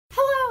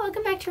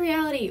back to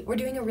reality. We're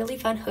doing a really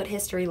fun Haute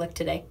history look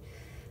today.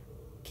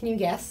 Can you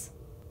guess?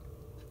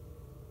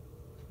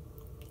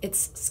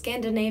 It's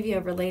Scandinavia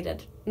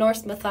related,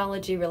 Norse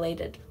mythology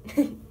related.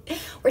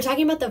 We're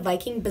talking about the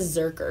Viking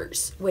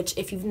Berserkers, which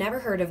if you've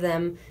never heard of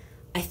them,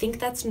 I think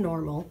that's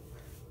normal.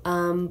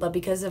 But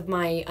because of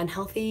my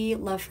unhealthy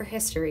love for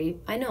history,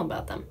 I know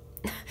about them.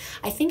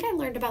 I think I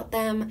learned about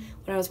them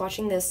when I was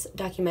watching this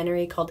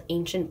documentary called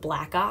Ancient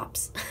Black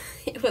Ops.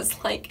 It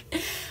was like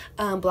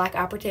black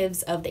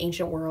operatives of the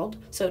ancient world.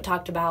 So it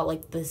talked about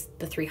like the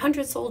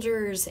 300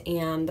 soldiers,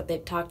 and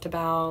it talked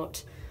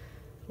about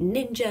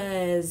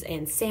ninjas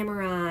and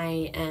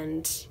samurai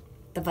and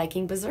the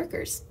Viking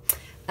Berserkers.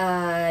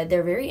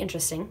 They're very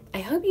interesting.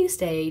 I hope you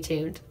stay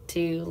tuned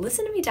to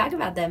listen to me talk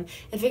about them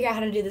and figure out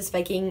how to do this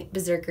Viking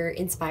Berserker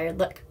inspired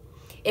look.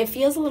 It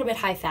feels a little bit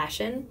high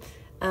fashion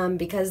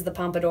because the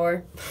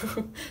pompadour,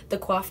 the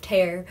coiffed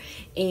hair,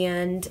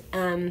 and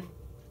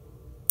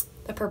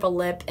the purple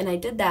lip. And I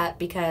did that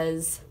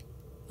because,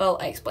 well,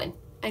 I explain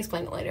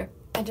it later.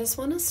 I just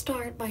want to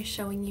start by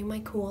showing you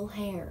my cool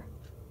hair,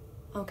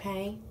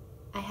 okay?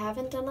 I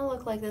haven't done a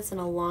look like this in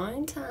a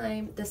long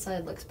time. This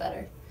side looks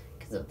better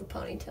because of the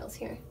ponytails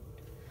here.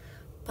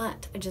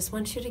 But I just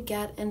want you to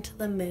get into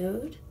the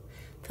mood.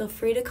 Feel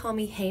free to call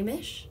me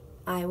Hamish.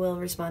 I will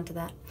respond to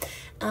that.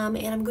 And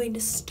I'm going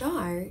to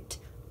start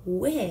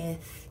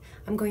with,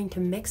 I'm going to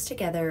mix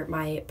together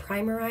my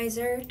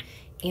primerizer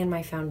and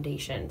my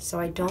foundation. So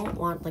I don't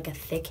want like a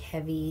thick,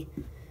 heavy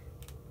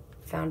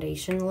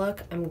foundation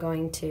look. I'm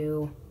going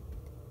to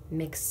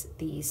mix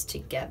these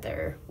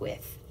together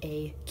with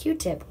a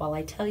Q-tip while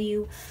I tell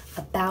you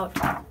about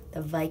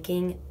the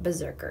Viking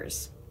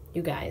Berserkers.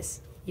 You guys,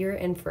 you're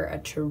in for a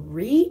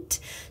treat.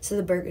 So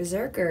the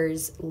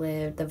Berserkers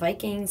lived, the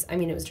Vikings, I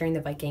mean, it was during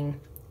the Viking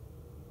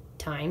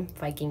time,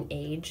 Viking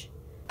age.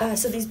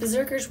 So these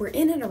Berserkers were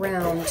in and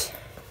around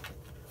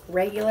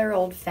regular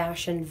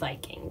old-fashioned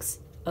Vikings,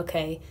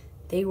 okay?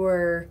 They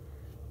were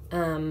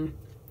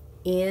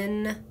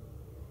in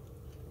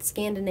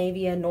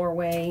Scandinavia,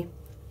 Norway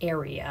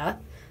area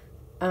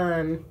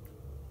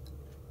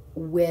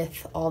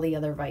with all the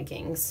other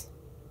Vikings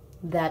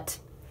that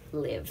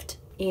lived.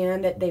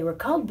 And they were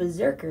called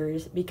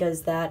Berserkers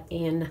because that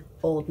in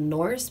Old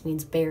Norse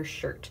means bear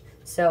shirt.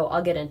 So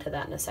I'll get into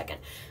that in a second.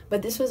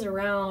 But this was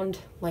around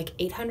like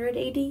 800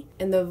 AD,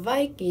 and the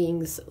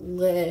Vikings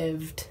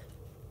lived,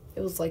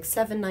 it was like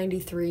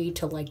 793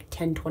 to like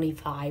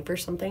 1025 or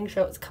something,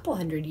 so it's a couple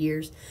hundred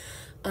years.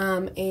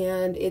 And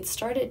it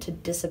started to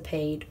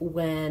dissipate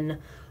when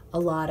a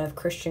lot of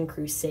Christian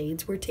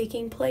crusades were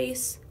taking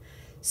place.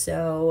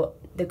 So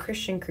the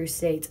Christian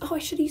crusades, oh, I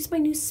should have used my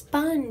new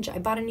sponge. I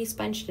bought a new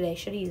sponge today. I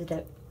should have used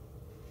it.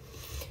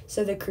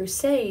 So the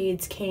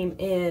crusades came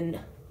in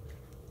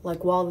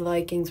like while the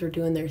Vikings were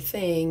doing their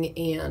thing,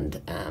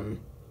 and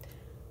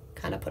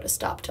kind of put a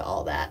stop to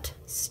all that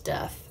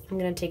stuff. I'm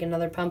going to take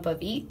another pump of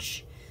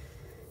each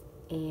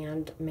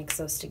and mix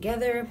those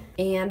together.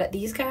 And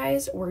these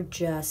guys were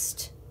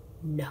just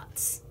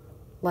nuts.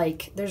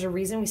 Like, there's a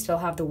reason we still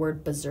have the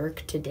word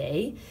berserk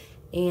today,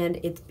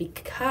 and it's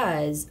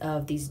because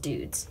of these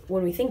dudes.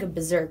 When we think of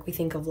berserk, we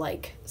think of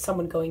like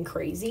someone going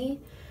crazy,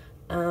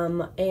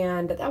 and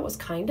that was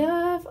kind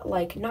of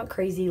like, not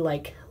crazy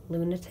like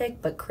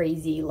lunatic, but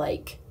crazy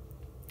like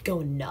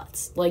going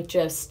nuts, like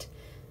just,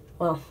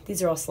 well,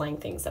 these are all slang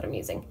things that I'm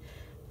using.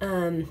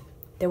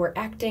 They were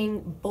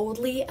acting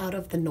boldly out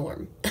of the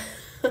norm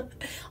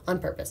on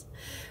purpose.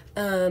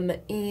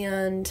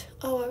 And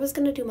oh, I was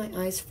gonna do my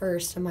eyes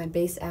first and my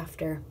base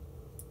after.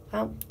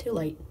 Well, too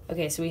late.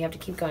 Okay, so we have to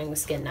keep going with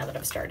skin now that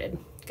I've started.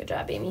 Good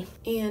job, Amy.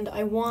 And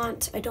I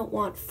don't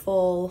want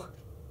full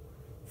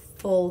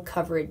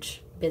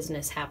coverage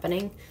business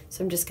happening,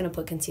 so I'm just gonna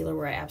put concealer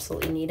where I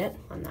absolutely need it,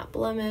 on that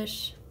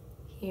blemish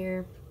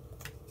here.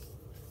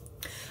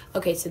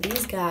 Okay, so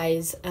these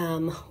guys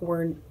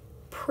were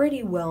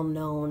pretty well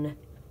known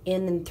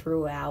in and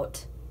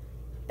throughout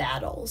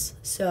battles.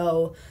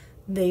 So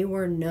they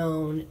were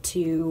known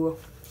to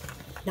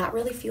not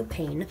really feel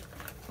pain,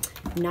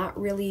 not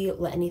really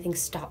let anything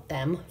stop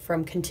them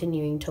from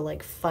continuing to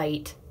like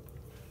fight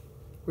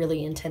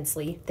really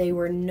intensely. They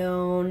were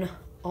known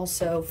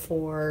also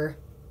for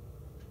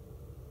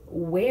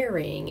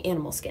wearing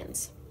animal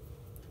skins.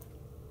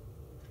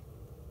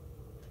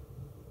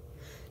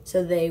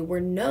 So they were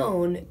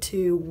known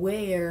to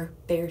wear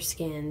bear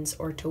skins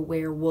or to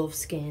wear wolf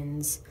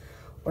skins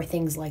or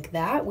things like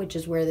that, which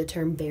is where the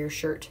term bear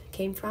shirt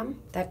came from.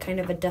 That kind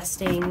of a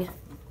dusting,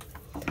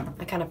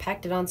 I kind of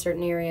packed it on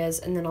certain areas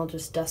and then I'll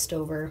just dust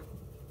over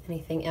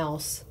anything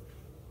else.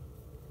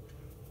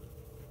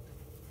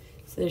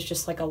 So there's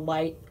just like a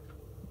light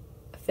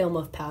film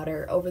of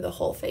powder over the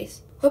whole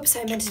face. Whoops,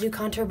 I meant to do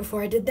contour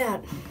before I did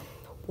that.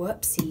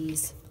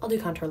 Whoopsies. I'll do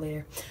contour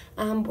later.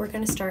 We're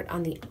gonna start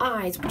on the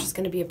eyes, which is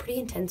gonna be a pretty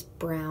intense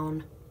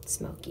brown,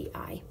 smoky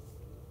eye.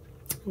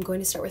 I'm going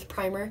to start with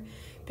primer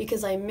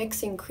because I'm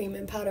mixing cream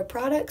and powder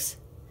products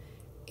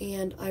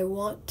and I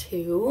want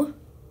to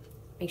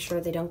make sure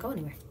they don't go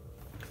anywhere.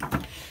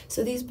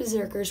 So these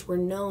berserkers were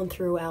known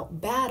throughout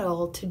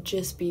battle to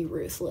just be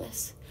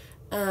ruthless.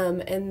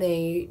 And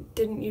they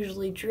didn't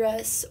usually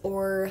dress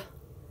or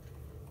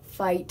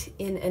fight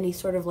in any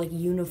sort of like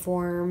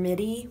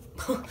uniformity.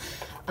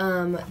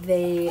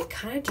 They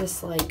kind of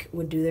just like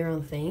would do their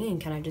own thing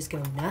and kind of just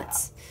go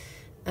nuts,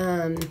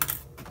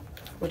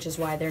 which is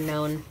why they're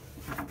known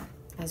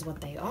as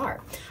what they are.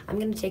 I'm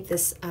going to take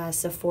this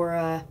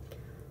Sephora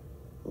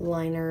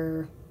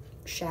liner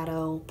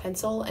shadow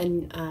pencil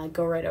and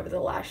go right over the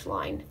lash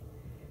line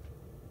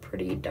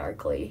pretty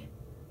darkly.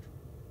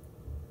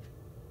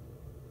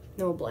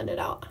 Then we'll blend it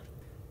out.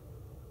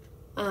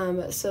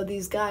 So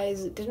these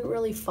guys didn't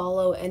really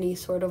follow any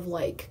sort of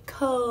like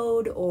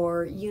code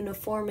or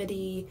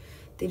uniformity.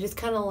 They just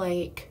kind of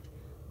like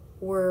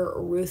were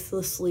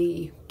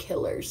ruthlessly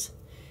killers.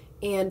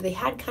 And they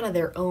had kind of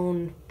their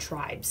own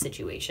tribe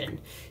situation.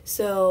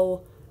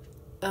 So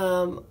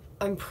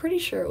I'm pretty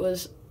sure it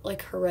was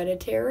like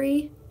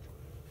hereditary.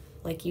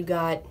 Like you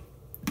got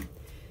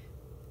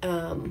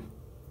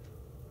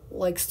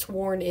like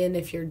sworn in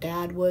if your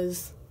dad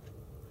was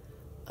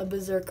a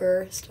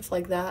berserker, stuff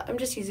like that. I'm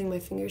just using my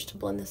fingers to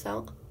blend this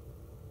out.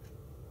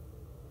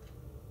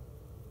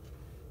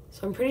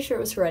 So I'm pretty sure it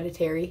was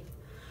hereditary.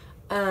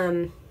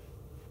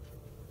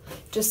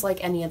 Just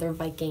like any other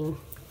Viking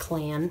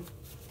clan.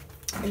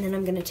 And then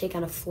I'm going to take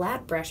on a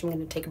flat brush, I'm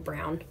going to take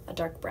a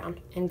dark brown,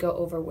 and go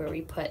over where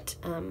we put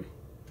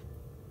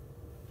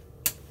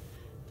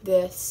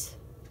this.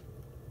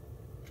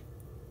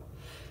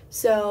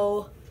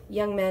 So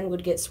young men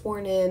would get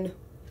sworn in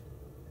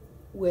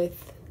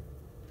with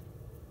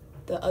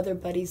the other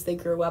buddies they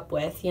grew up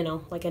with, you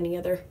know, like any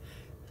other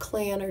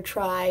clan or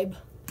tribe.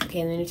 Okay,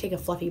 and then you take a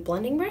fluffy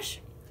blending brush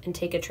and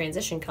take a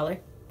transition color.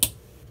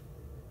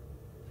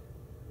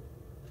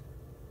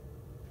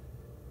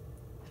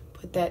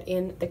 Put that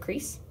in the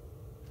crease.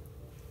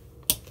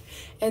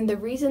 And the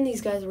reason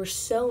these guys were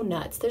so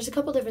nuts, there's a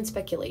couple different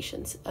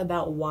speculations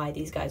about why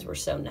these guys were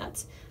so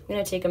nuts. I'm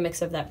going to take a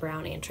mix of that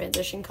brown and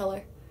transition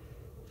color.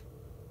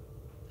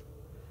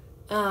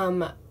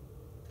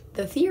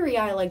 The theory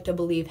I like to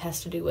believe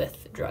has to do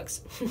with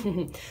drugs.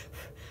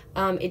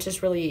 It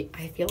just really,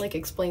 I feel like,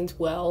 explains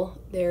well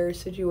their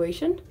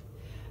situation.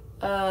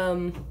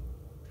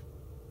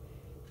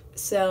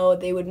 So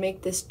they would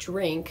make this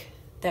drink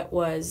that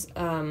was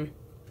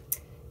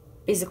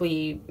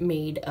basically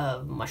made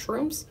of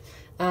mushrooms.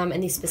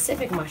 And these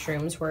specific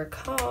mushrooms were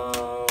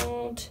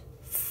called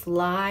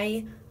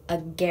fly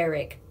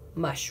agaric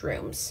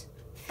mushrooms.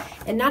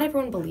 And not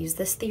everyone believes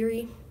this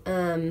theory.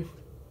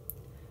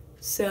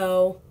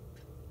 So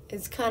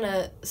it's kind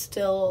of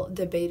still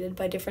debated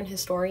by different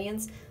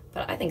historians,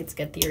 but I think it's a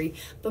good theory.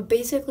 But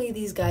basically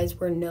these guys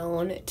were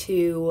known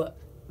to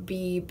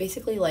be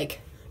basically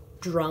like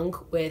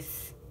drunk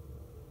with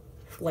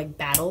like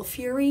battle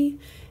fury,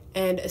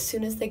 and as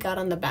soon as they got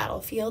on the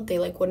battlefield they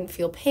like wouldn't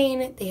feel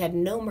pain, they had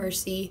no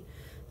mercy,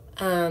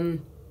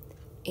 and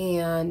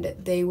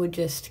they would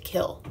just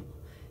kill,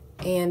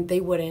 and they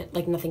wouldn't,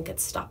 like, nothing could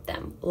stop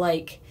them.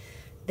 Like,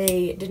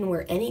 they didn't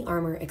wear any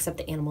armor except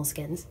the animal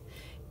skins,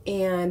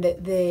 and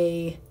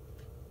they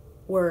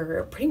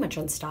were pretty much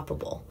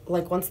unstoppable.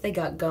 Like, once they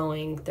got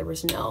going, there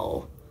was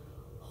no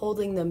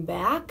holding them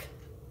back.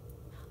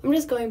 I'm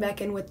just going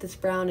back in with this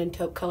brown and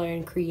taupe color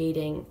and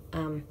creating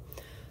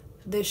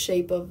the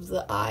shape of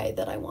the eye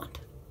that I want.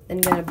 Then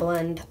I'm going to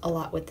blend a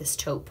lot with this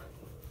taupe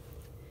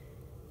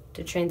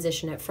to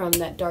transition it from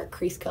that dark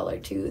crease color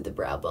to the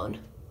brow bone.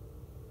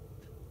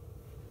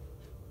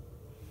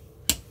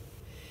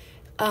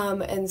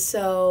 And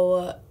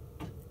so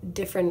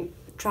different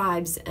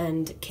tribes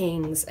and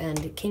kings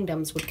and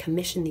kingdoms would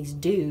commission these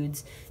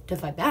dudes to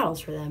fight battles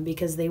for them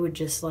because they would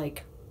just,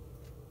 like,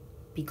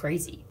 be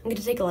crazy. I'm going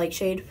to take a light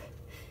shade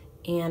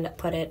and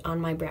put it on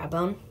my brow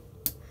bone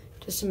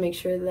just to make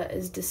sure that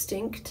is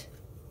distinct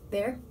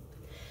there.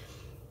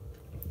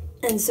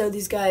 And so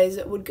these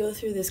guys would go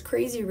through this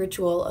crazy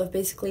ritual of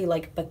basically,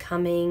 like,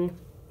 becoming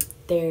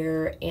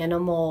their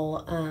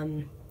animal,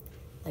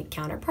 like,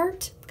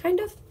 counterpart, kind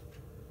of.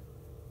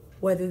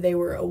 Whether they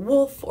were a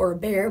wolf or a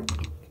bear.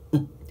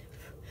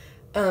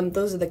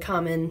 Those are the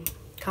common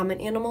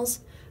animals.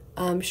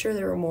 I'm sure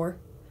there were more.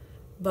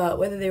 But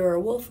whether they were a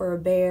wolf or a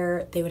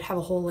bear, they would have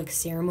a whole, like,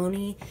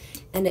 ceremony.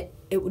 And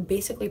it would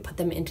basically put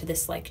them into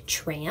this, like,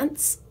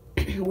 trance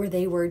where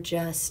they were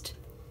just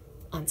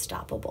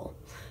unstoppable.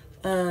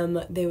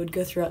 They would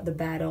go throughout the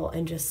battle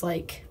and just,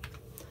 like,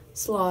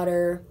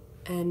 slaughter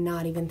and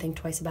not even think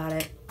twice about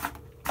it.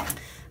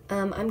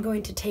 I'm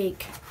going to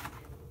take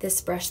this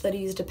brush that I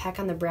used to pack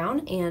on the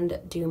brown and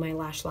do my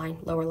lash line,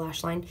 lower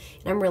lash line.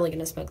 And I'm really going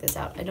to smoke this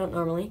out. I don't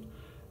normally,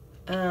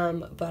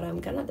 but I'm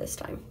gonna this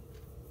time.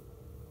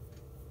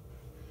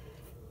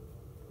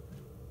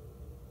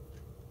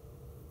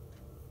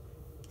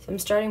 So I'm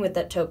starting with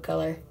that taupe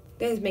color.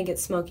 You guys make it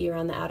smoky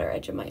around the outer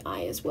edge of my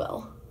eye as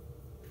well.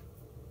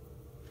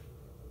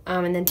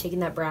 And then taking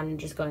that brown and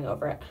just going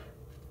over it.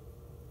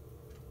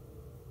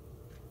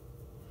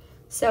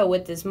 So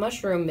with this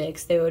mushroom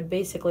mix, they would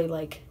basically,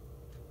 like,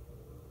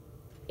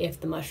 if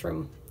the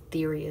mushroom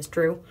theory is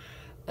true,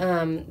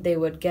 they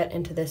would get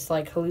into this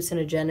like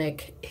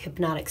hallucinogenic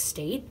hypnotic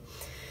state,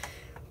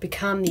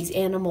 become these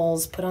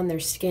animals, put on their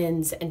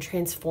skins, and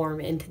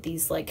transform into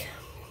these like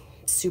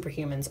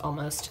superhumans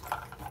almost.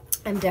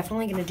 I'm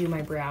definitely gonna do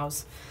my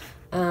brows,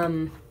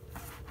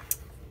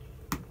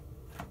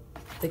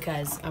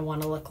 because I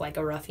want to look like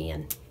a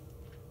ruffian,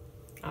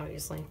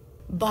 obviously.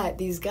 But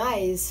these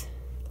guys,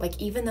 like,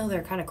 even though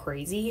they're kind of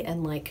crazy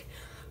and like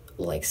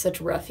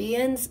such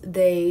ruffians,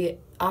 they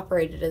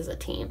operated as a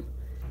team.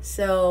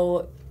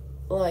 So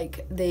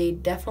like they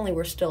definitely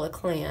were still a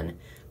clan,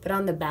 but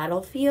on the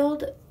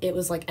battlefield it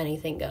was like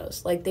anything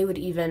goes. Like they were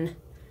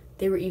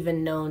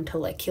even known to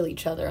like kill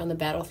each other on the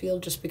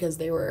battlefield just because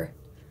they were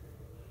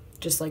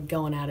just like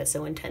going at it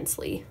so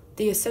intensely.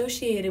 They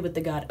associated with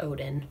the god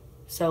Odin,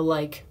 so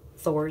like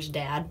Thor's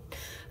dad,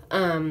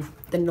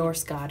 the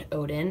Norse god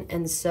Odin,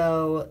 and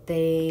so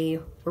they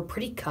were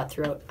pretty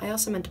cutthroat. I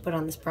also meant to put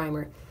on this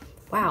primer.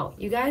 Wow,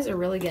 you guys are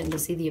really getting to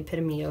see the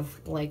epitome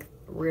of like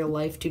real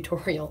life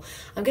tutorial.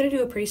 I'm gonna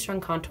do a pretty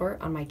strong contour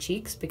on my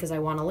cheeks because I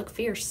want to look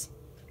fierce.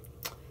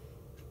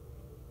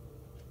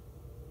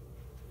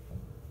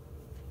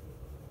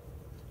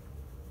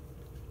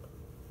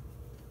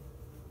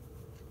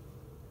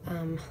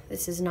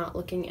 This is not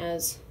looking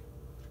as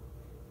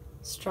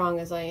strong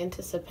as I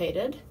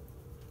anticipated.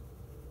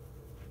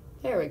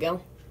 There we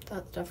go.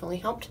 That definitely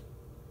helped.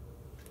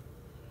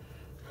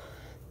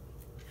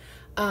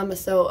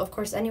 So, of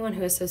course, anyone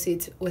who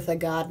associates with a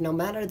god, no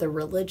matter the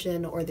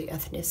religion or the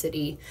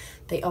ethnicity,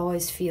 they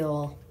always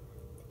feel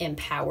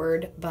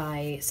empowered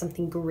by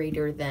something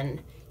greater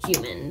than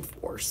human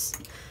force.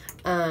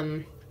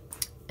 And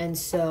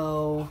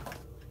so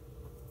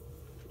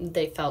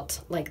they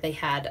felt like they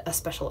had a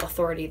special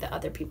authority that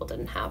other people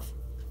didn't have.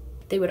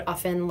 They would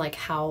often like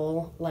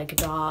howl like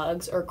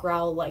dogs or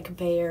growl like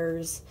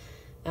bears,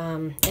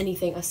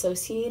 anything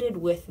associated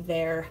with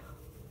their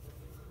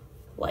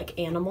like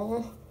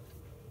animal.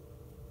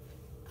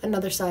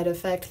 Another side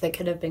effect that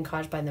could have been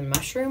caused by the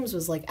mushrooms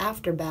was like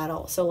after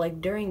battle. So like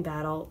during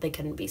battle, they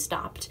couldn't be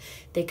stopped.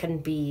 They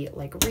couldn't be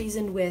like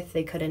reasoned with.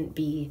 They couldn't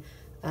be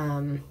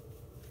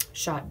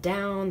shot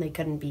down. They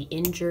couldn't be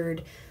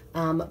injured.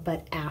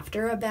 But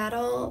after a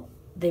battle,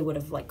 they would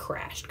have like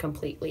crashed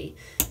completely.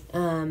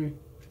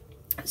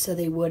 So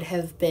they would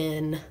have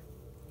been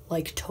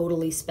like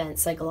totally spent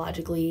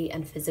psychologically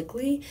and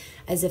physically,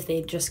 as if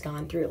they'd just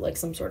gone through like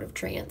some sort of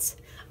trance.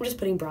 I'm just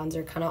putting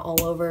bronzer kind of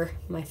all over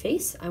my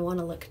face. I want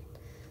to look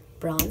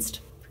bronzed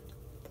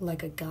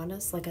like a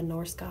goddess, like a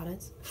Norse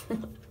goddess.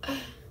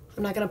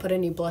 I'm not going to put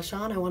any blush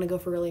on. I want to go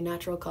for really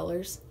natural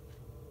colors.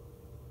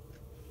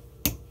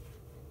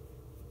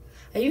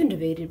 I even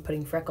debated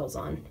putting freckles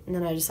on, and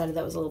then I decided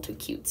that was a little too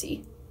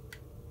cutesy.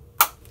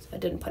 So I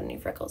didn't put any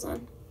freckles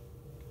on.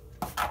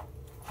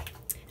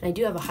 And I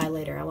do have a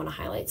highlighter. I want to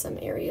highlight some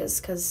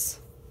areas because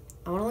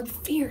I want to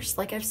look fierce,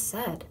 like I've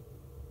said.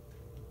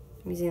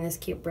 I'm using this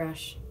cute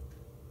brush.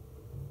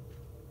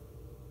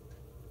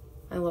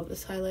 I love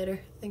this highlighter.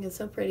 I think it's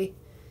so pretty.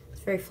 It's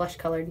very flesh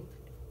colored.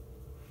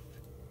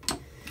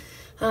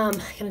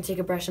 Gonna take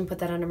a brush and put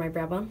that under my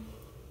brow bone.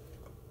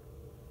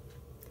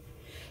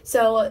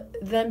 So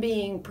them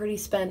being pretty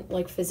spent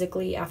like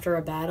physically after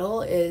a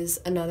battle is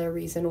another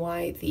reason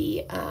why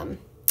the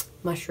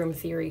mushroom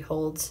theory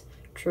holds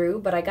true.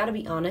 But I gotta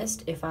be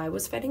honest, if I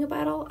was fighting a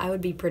battle, I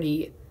would be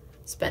pretty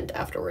spent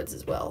afterwards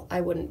as well.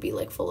 I wouldn't be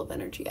like full of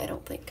energy, I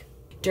don't think.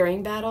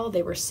 During battle,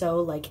 they were so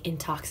like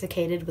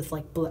intoxicated with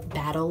like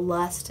battle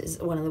lust, is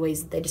one of the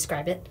ways that they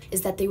describe it,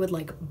 is that they would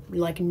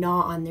like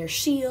gnaw on their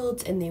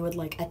shields, and they would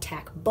like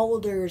attack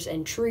boulders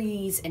and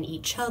trees and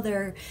each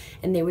other,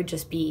 and they would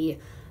just be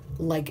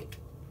like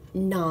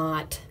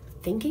not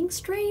thinking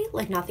straight,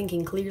 like not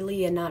thinking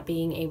clearly, and not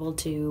being able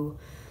to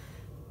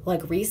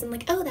like reason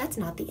like, oh, that's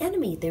not the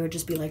enemy. They would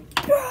just be like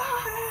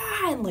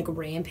and like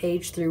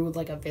rampage through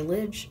like a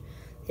village.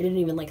 They didn't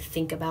even like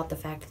think about the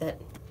fact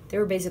that they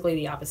were basically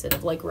the opposite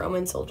of like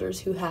Roman soldiers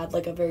who had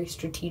like a very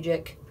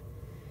strategic,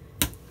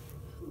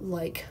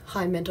 like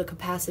high mental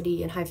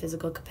capacity and high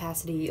physical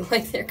capacity.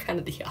 Like they're kind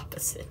of the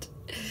opposite.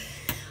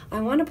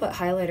 I want to put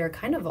highlighter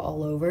kind of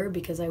all over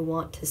because I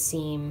want to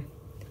seem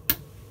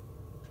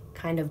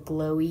kind of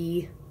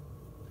glowy,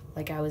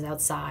 like I was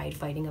outside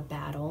fighting a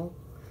battle.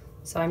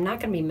 So I'm not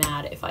gonna be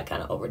mad if I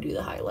kind of overdo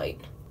the highlight.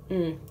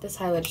 This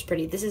highlight is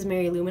pretty. This is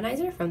Mary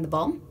Luminizer from the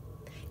Balm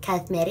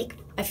Cosmetic.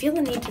 I feel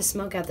the need to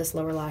smoke out this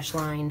lower lash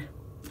line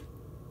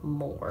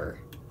more.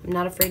 I'm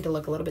not afraid to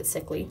look a little bit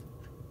sickly.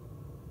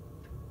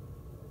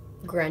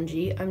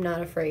 Grungy. I'm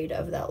not afraid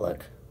of that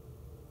look.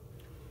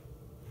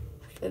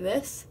 For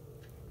this,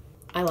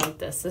 I like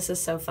this. This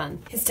is so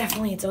fun. It's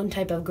definitely its own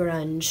type of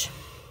grunge.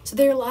 So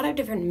there are a lot of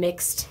different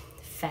mixed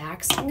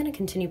facts. I'm going to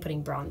continue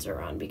putting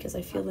bronzer on because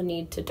I feel the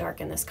need to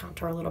darken this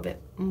contour a little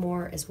bit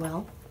more as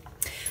well.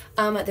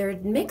 There are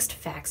mixed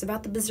facts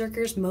about the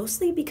Berserkers,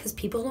 mostly because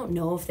people don't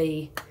know if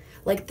they,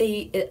 like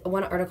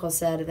one article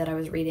said that I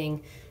was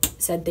reading,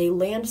 said they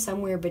land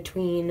somewhere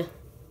between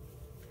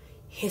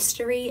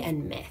history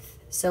and myth.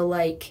 So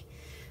like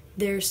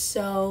they're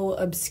so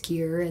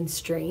obscure and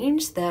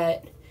strange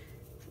that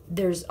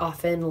there's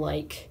often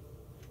like,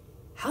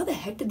 how the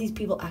heck did these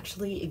people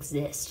actually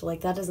exist?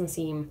 Like, that doesn't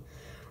seem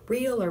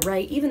real or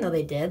right, even though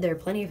they did. There are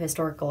plenty of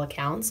historical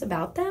accounts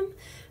about them.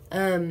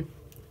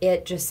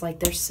 It just, like,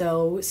 they're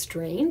so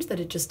strange that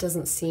it just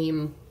doesn't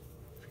seem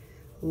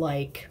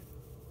like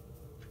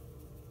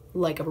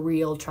a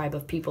real tribe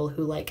of people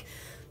who, like,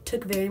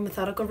 took very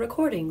methodical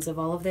recordings of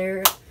all of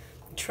their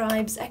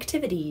tribe's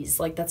activities.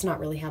 Like, that's not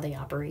really how they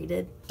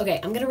operated. Okay,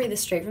 I'm gonna read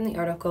this straight from the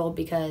article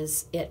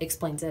because it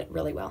explains it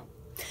really well.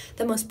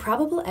 The most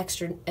probable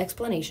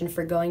explanation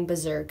for going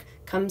berserk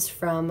comes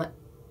from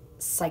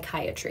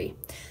psychiatry.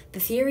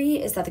 The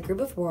theory is that the group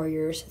of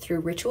warriors,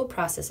 through ritual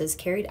processes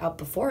carried out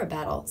before a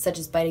battle, such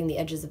as biting the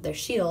edges of their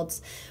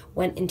shields,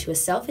 went into a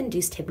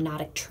self-induced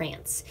hypnotic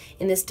trance.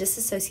 In this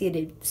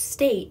disassociated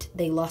state,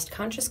 they lost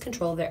conscious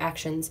control of their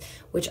actions,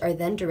 which are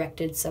then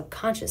directed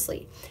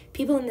subconsciously.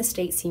 People in this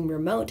state seem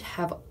remote,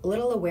 have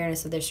little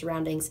awareness of their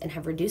surroundings, and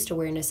have reduced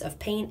awareness of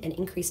pain and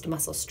increased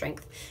muscle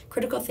strength.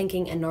 Critical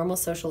thinking and normal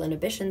social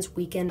inhibitions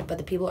weaken, but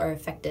the people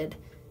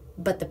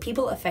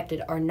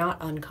affected are not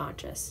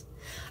unconscious.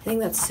 I think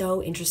that's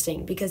so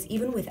interesting because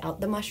even without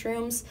the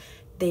mushrooms,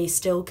 they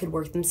still could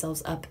work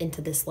themselves up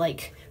into this,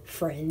 like,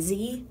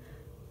 frenzy,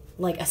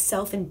 like a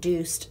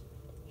self-induced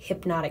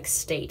hypnotic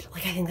state.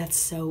 Like, I think that's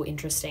so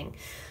interesting.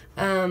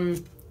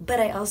 But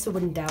I also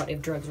wouldn't doubt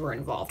if drugs were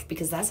involved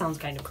because that sounds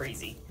kind of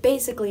crazy.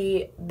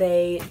 Basically,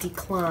 they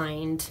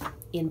declined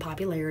in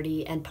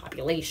popularity and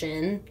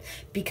population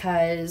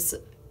because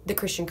the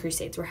Christian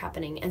Crusades were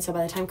happening. And so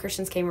by the time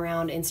Christians came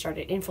around and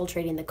started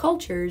infiltrating the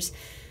cultures,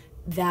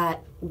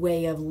 that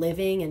way of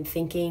living and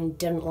thinking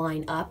didn't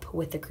line up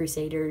with the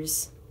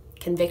Crusaders'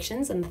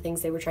 convictions and the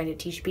things they were trying to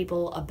teach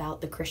people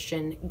about the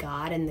Christian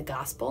God and the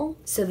gospel.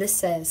 So this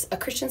says, a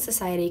Christian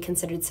society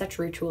considered such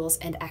rituals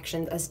and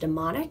actions as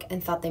demonic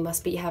and thought they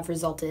must have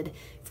resulted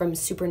from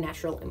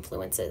supernatural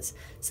influences.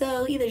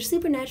 So either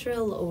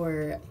supernatural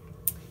or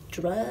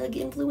drug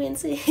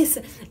influences.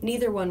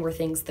 Neither one were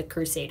things the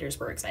Crusaders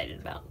were excited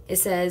about. It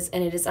says,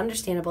 and it is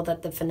understandable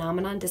that the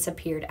phenomenon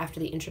disappeared after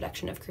the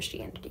introduction of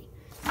Christianity.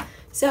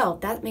 So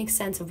that makes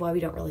sense of why we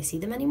don't really see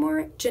them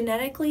anymore.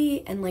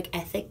 Genetically and like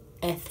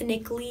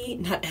ethnically,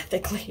 not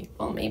ethically,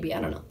 well maybe, I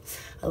don't know.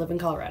 I live in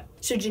Colorado.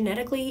 So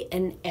genetically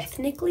and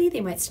ethnically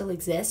they might still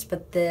exist,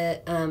 but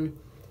the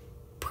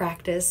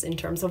practice in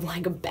terms of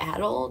like a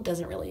battle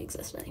doesn't really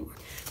exist anymore.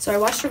 So I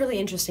watched a really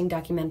interesting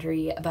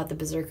documentary about the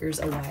Berserkers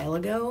a while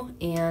ago,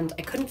 and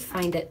I couldn't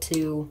find it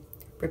to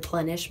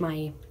replenish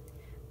my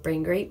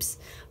brain grapes,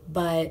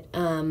 but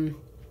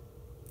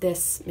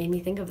this made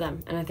me think of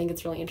them, and I think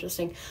it's really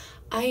interesting.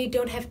 I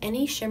don't have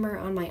any shimmer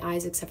on my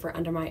eyes except for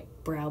under my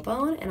brow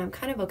bone, and I'm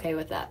kind of okay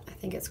with that. I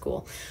think it's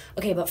cool.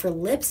 Okay, but for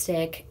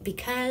lipstick,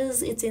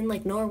 because it's in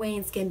like Norway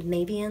and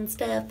Scandinavia and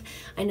stuff,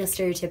 I know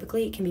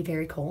stereotypically it can be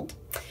very cold.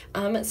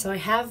 So I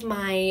have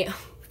my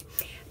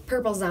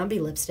purple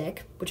zombie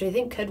lipstick, which I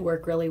think could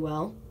work really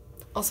well.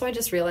 Also, I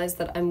just realized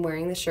that I'm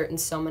wearing this shirt in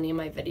so many of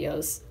my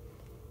videos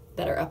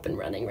that are up and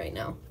running right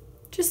now.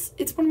 Just,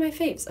 it's one of my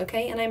faves,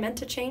 okay? And I meant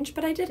to change,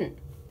 but I didn't.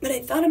 But I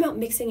thought about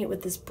mixing it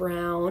with this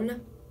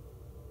brown.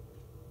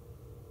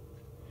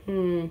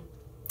 And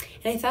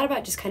I thought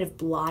about just kind of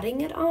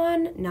blotting it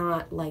on,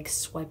 not like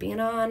swiping it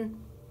on.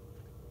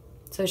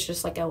 So it's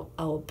just like a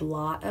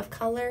blot of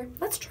color.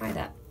 Let's try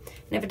that.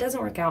 And if it doesn't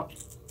work out,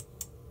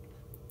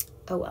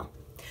 oh well.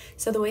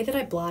 So the way that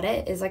I blot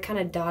it is I kind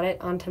of dot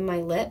it onto my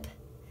lip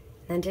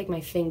and then take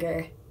my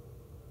finger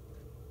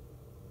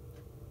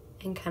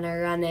and kind of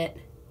run it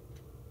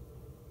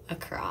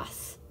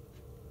across.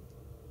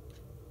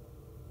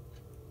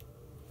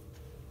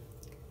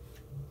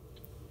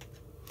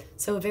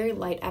 So a very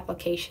light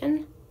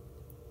application,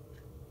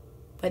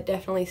 but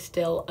definitely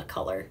still a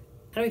color.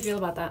 How do you feel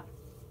about that?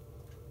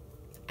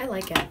 I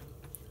like it.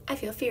 I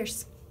feel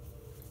fierce.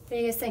 What do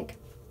you guys think?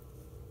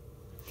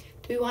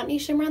 Do we want any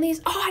shimmer on these?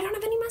 Oh, I don't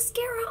have any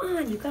mascara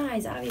on. You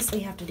guys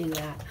obviously have to do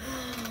that.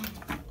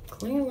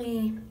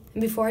 Clearly.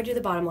 And before I do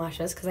the bottom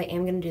lashes, because I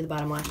am going to do the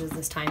bottom lashes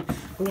this time,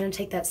 I'm going to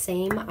take that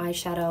same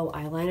eyeshadow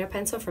eyeliner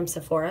pencil from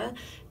Sephora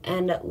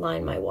and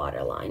line my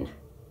waterline.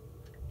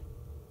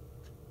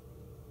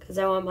 Because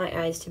I want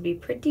my eyes to be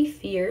pretty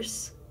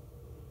fierce,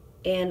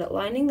 and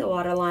lining the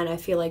waterline I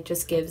feel like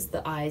just gives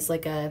the eyes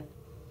like a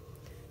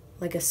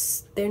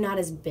they're not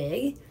as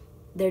big,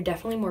 they're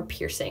definitely more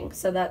piercing.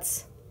 So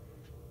that's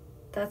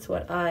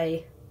what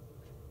I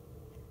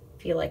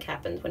feel like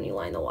happens when you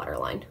line the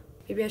waterline.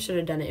 Maybe I should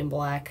have done it in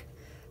black.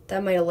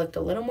 That might have looked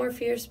a little more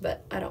fierce,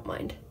 but I don't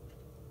mind.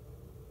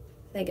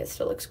 I think it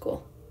still looks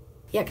cool.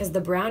 Yeah, because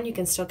the brown you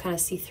can still kind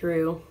of see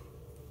through,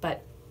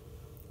 but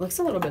it looks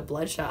a little bit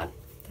bloodshot.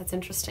 That's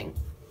interesting.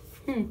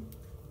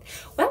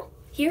 Well,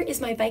 here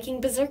is my Viking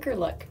Berserker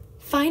look.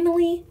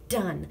 Finally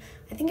done.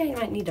 I think I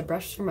might need to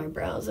brush through my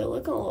brows. They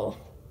look a little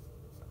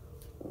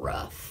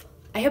rough.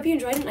 I hope you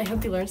enjoyed it, and I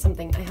hope you learned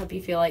something. I hope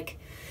you feel like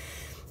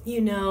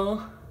you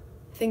know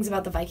things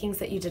about the Vikings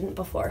that you didn't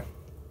before.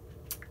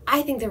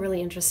 I think they're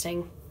really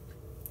interesting.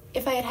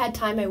 If I had had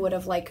time, I would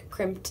have like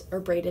crimped or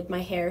braided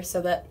my hair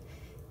so that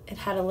it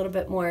had a little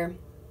bit more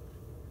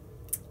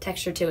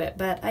texture to it,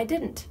 but I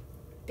didn't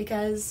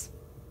because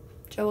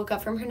Jo woke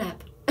up from her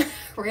nap.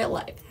 Real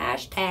life.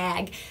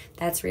 Hashtag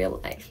that's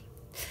real life.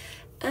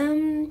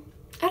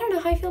 I don't know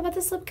how I feel about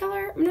this lip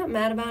color. I'm not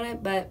mad about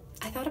it, but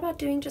I thought about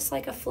doing just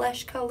like a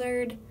flesh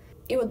colored.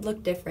 It would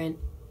look different.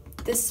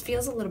 This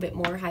feels a little bit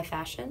more high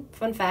fashion.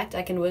 Fun fact,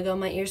 I can wiggle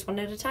my ears one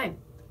at a time.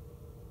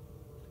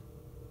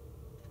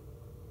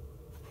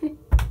 In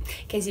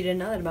case you didn't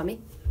know that about me.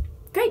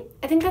 Great,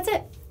 I think that's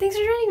it. Thanks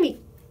for joining me.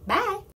 Bye.